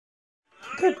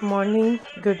Good morning.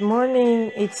 Good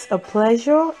morning. It's a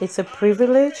pleasure. It's a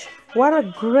privilege. What a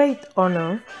great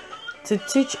honor to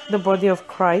teach the body of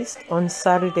Christ on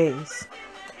Saturdays.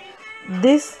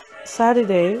 This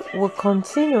Saturday, we're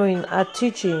continuing our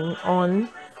teaching on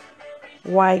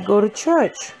why go to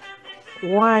church.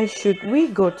 Why should we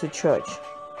go to church?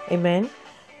 Amen.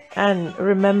 And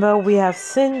remember, we have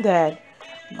seen that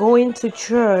going to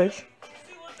church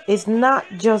is not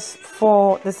just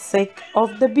for the sake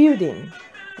of the building.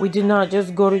 We do not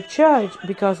just go to church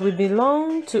because we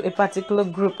belong to a particular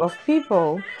group of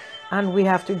people and we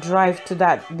have to drive to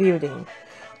that building.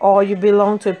 Or you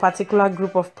belong to a particular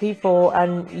group of people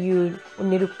and you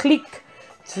need to click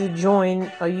to join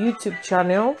a YouTube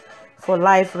channel for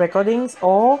live recordings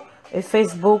or a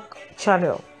Facebook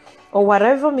channel or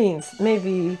whatever means,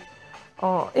 maybe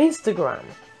Instagram.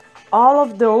 All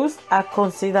of those are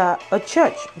considered a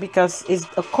church because it's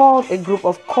called a group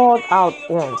of called out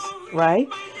ones, right?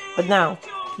 But now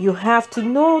you have to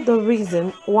know the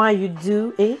reason why you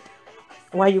do it,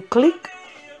 why you click,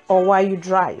 or why you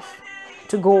drive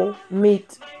to go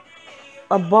meet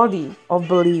a body of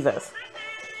believers.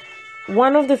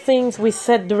 One of the things we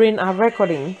said during our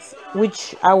recordings,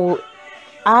 which I will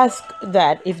ask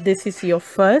that if this is your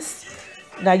first,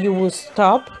 that you will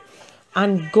stop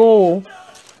and go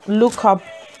look up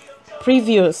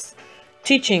previous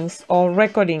teachings or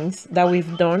recordings that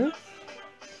we've done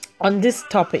on this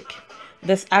topic.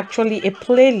 There's actually a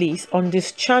playlist on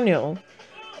this channel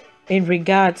in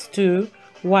regards to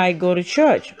why go to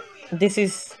church.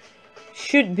 This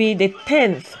should be the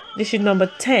 10th. This is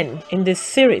number 10 in this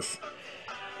series.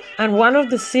 And one of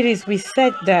the series we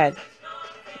said that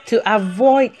to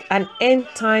avoid an end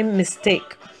time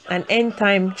mistake, an end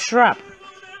time trap,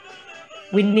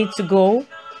 we need to go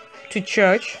to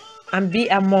church and be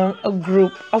among a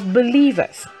group of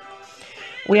believers.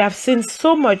 We have seen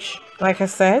so much, like I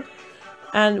said,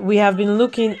 and we have been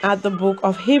looking at the book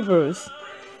of Hebrews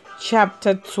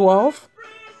chapter 12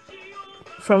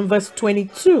 from verse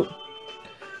 22,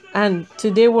 and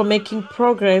today we're making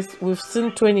progress. We've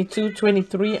seen 22,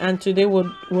 23, and today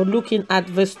we're looking at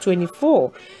verse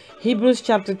 24. Hebrews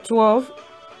chapter 12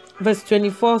 verse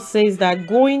 24 says that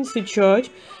going to church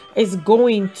is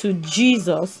going to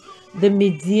Jesus, the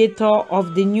mediator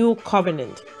of the new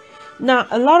covenant. Now,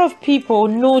 a lot of people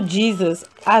know Jesus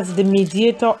as the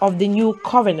mediator of the new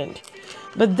covenant.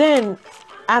 But then,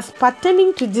 as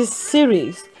pertaining to this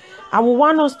series, I will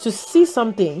want us to see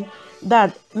something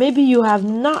that maybe you have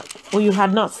not or you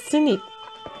had not seen it.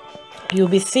 You'll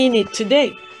be seeing it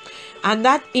today. And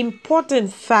that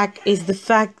important fact is the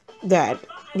fact that,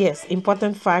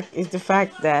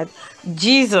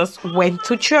 Jesus went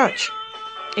to church.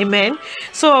 Amen.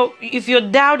 So if you're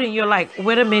doubting, you're like,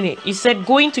 wait a minute, you said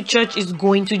going to church is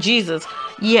going to Jesus.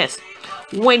 Yes.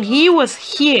 When he was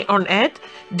here on earth,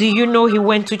 do you know he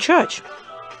went to church?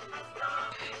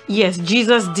 Yes,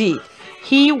 Jesus did.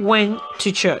 He went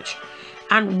to church.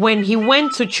 And when he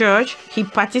went to church, he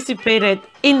participated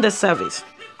in the service.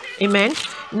 Amen.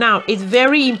 Now, it's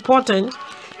very important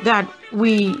that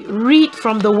we read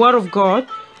from the Word of God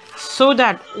so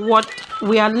that what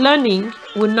we are learning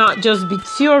will not just be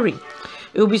theory.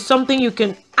 It will be something you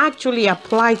can actually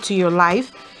apply to your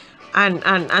life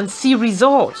and see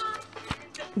results.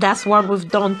 That's what we've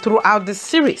done throughout the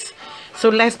series. So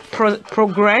let's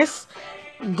progress.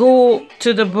 Go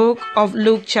to the book of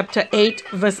Luke chapter 8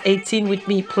 verse 18 with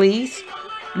me, please.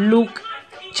 Luke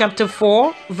chapter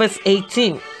 4 verse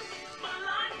 18.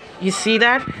 You see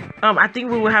that? I think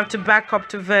we will have to back up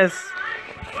to verse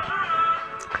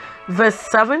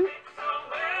 7.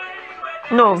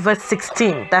 No, verse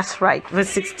 16. That's right, verse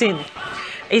 16.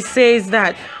 It says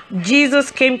that Jesus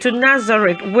came to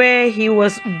Nazareth where he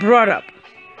was brought up,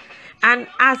 and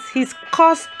as his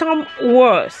custom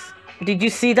was, did you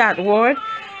see that word?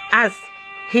 As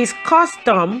his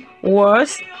custom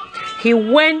was, he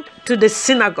went to the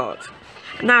synagogue.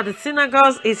 Now, the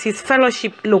synagogue is his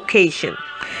fellowship location.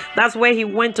 That's where he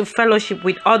went to fellowship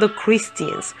with other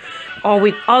Christians or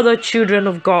with other children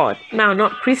of God. Now,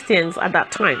 not Christians at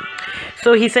that time.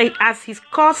 So he said, as his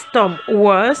custom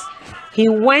was, he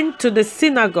went to the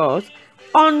synagogue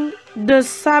on the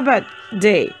Sabbath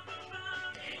day.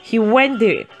 He went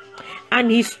there and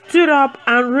he stood up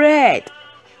and read.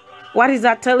 What is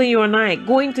that telling you and I?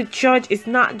 Going to church is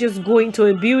not just going to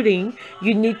a building.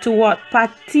 You need to what?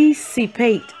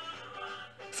 Participate.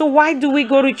 So why do we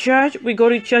go to church? We go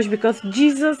to church because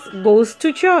Jesus goes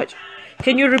to church.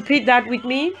 Can you repeat that with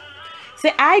me?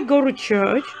 Say, I go to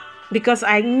church because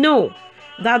I know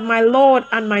that my Lord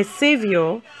and my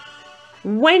Savior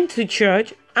went to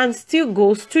church and still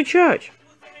goes to church.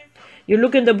 You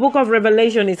look in the book of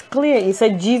Revelation, it's clear. It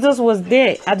said Jesus was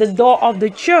there at the door of the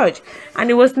church and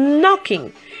he was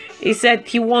knocking. He said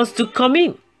he wants to come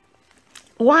in.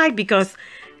 Why? Because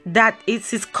that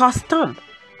is his custom.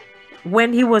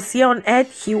 When he was here on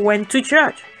earth, he went to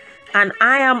church. And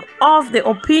I am of the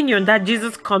opinion that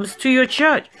Jesus comes to your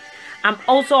church. I'm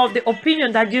also of the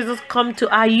opinion that Jesus comes to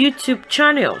our YouTube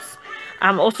channels.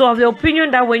 I'm also of the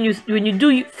opinion that when you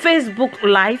do Facebook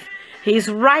Live, he's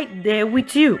right there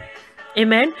with you.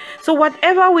 Amen. So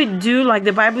whatever we do, like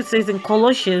the Bible says in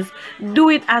Colossians, do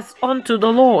it as unto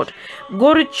the Lord.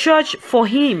 Go to church for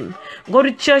him. Go to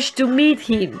church to meet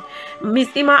him. Miss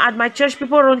Ima, at my church,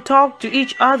 people don't talk to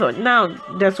each other. Now,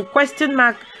 there's a question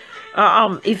mark.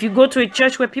 If you go to a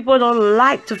church where people don't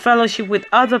like to fellowship with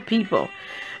other people,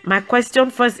 my question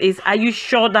first is, are you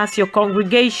sure that's your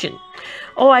congregation?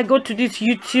 Oh, I go to this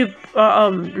YouTube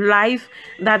live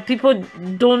that people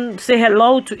don't say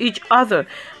hello to each other.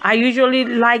 I usually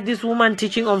like this woman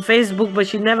teaching on Facebook, but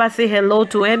she never say hello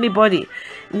to anybody.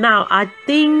 Now, I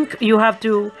think you have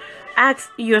to ask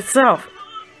yourself,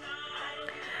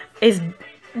 is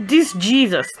this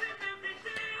Jesus?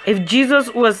 If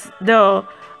Jesus was the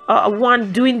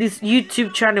one doing this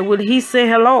YouTube channel, will he say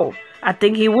hello? I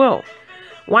think he will.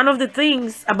 One of the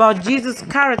things about Jesus'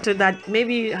 character that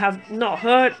maybe you have not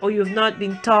heard or you've not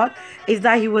been taught is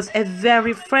that he was a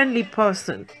very friendly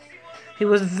person. He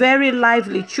was very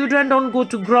lively. Children don't go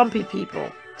to grumpy people.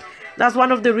 That's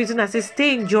one of the reasons I say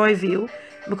stay in Joyville,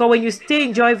 because when you stay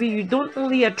in Joyville, you don't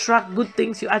only attract good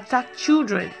things, you attract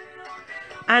children.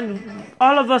 And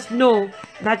all of us know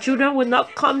that children will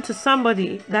not come to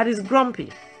somebody that is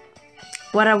grumpy.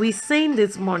 What are we saying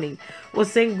this morning? We're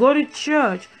saying go to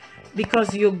church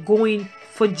because you're going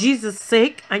for Jesus'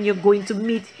 sake and you're going to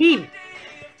meet him.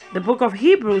 The book of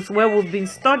Hebrews, where we've been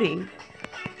studying,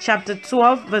 chapter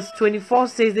 12 verse 24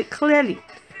 says it clearly.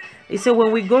 It said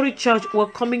when we go to church, we're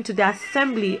coming to the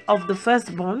assembly of the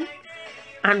firstborn,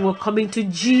 and we're coming to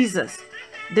Jesus,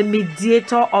 the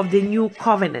mediator of the new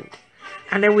covenant.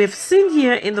 And then we've seen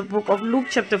here in the book of Luke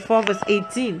chapter 4 verse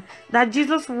 18 that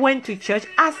Jesus went to church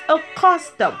as a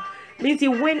custom. Means he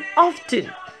went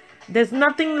often. There's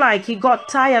nothing like he got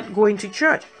tired going to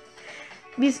church.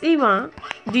 Miss Ima,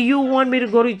 do you want me to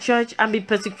go to church and be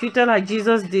persecuted like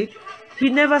Jesus did? He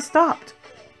never stopped.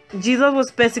 Jesus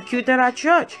was persecuted at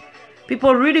church.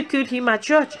 People ridiculed him at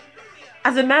church.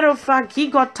 As a matter of fact, he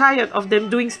got tired of them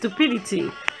doing stupidity.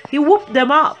 He whooped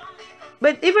them up.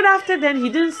 But even after then, he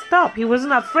didn't stop. He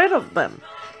wasn't afraid of them.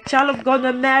 Child of God,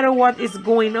 no matter what is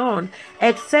going on,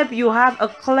 except you have a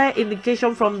clear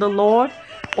indication from the Lord,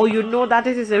 or you know that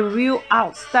this is a real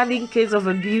outstanding case of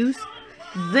abuse,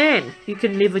 then you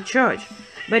can leave a church.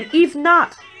 But if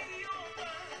not,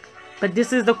 but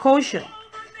this is the caution.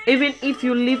 Even if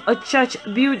you leave a church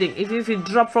building, if you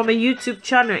drop from a YouTube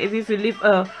channel, if you leave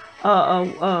a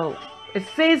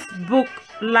Facebook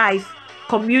Live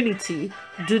community,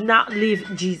 do not leave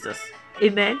Jesus.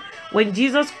 Amen. When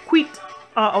Jesus quit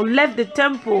or left the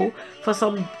temple for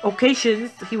some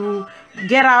occasions, he will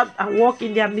get out and walk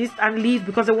in their midst and leave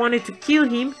because they wanted to kill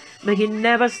him. But he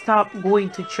never stopped going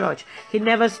to church. He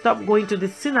never stopped going to the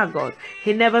synagogue.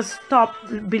 He never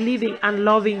stopped believing and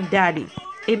loving Daddy.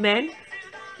 Amen.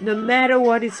 No matter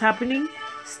what is happening,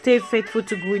 stay faithful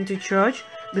to going to church,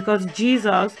 because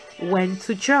Jesus went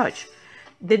to church.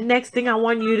 The next thing I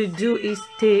want you to do is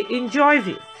stay in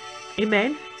Joyville.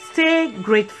 Amen. Stay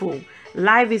grateful.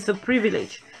 Life is a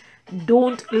privilege.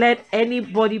 Don't let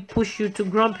anybody push you to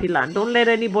grumpy land. Don't let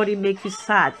anybody make you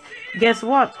sad. Guess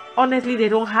what? Honestly, they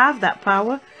don't have that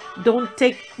power. Don't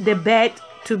take the bet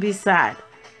to be sad.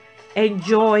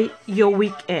 Enjoy your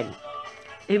weekend.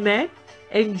 Amen.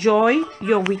 Enjoy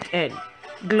your weekend.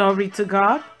 Glory to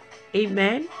God.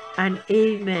 Amen and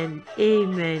amen.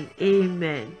 Amen.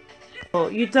 Amen. Oh,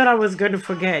 you thought I was going to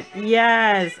forget.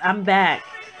 Yes, I'm back.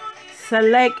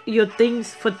 Select your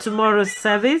things for tomorrow's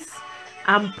service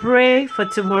and pray for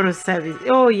tomorrow's service.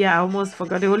 Oh yeah, I almost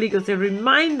forgot. The Holy Ghost said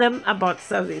remind them about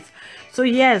service. So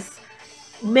yes,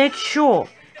 make sure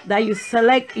that you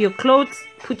select your clothes,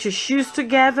 put your shoes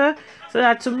together, so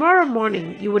that tomorrow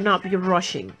morning you will not be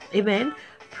rushing. Amen.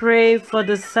 Pray for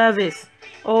the service.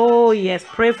 Oh yes,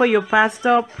 pray for your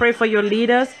pastor, pray for your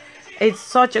leaders. It's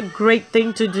such a great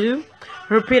thing to do.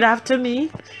 Repeat after me.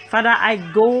 Father, I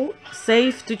go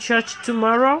safe to church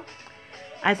tomorrow.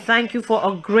 I thank you for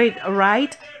a great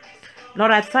ride.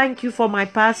 Lord, I thank you for my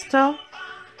pastor,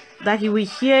 that he will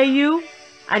hear you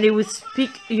and he will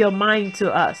speak your mind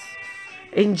to us.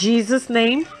 In Jesus'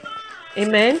 name,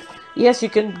 amen. Yes, you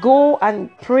can go and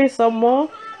pray some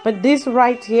more, but this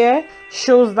right here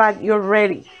shows that you're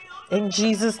ready. In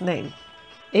Jesus' name.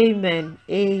 Amen.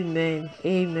 Amen.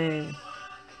 Amen.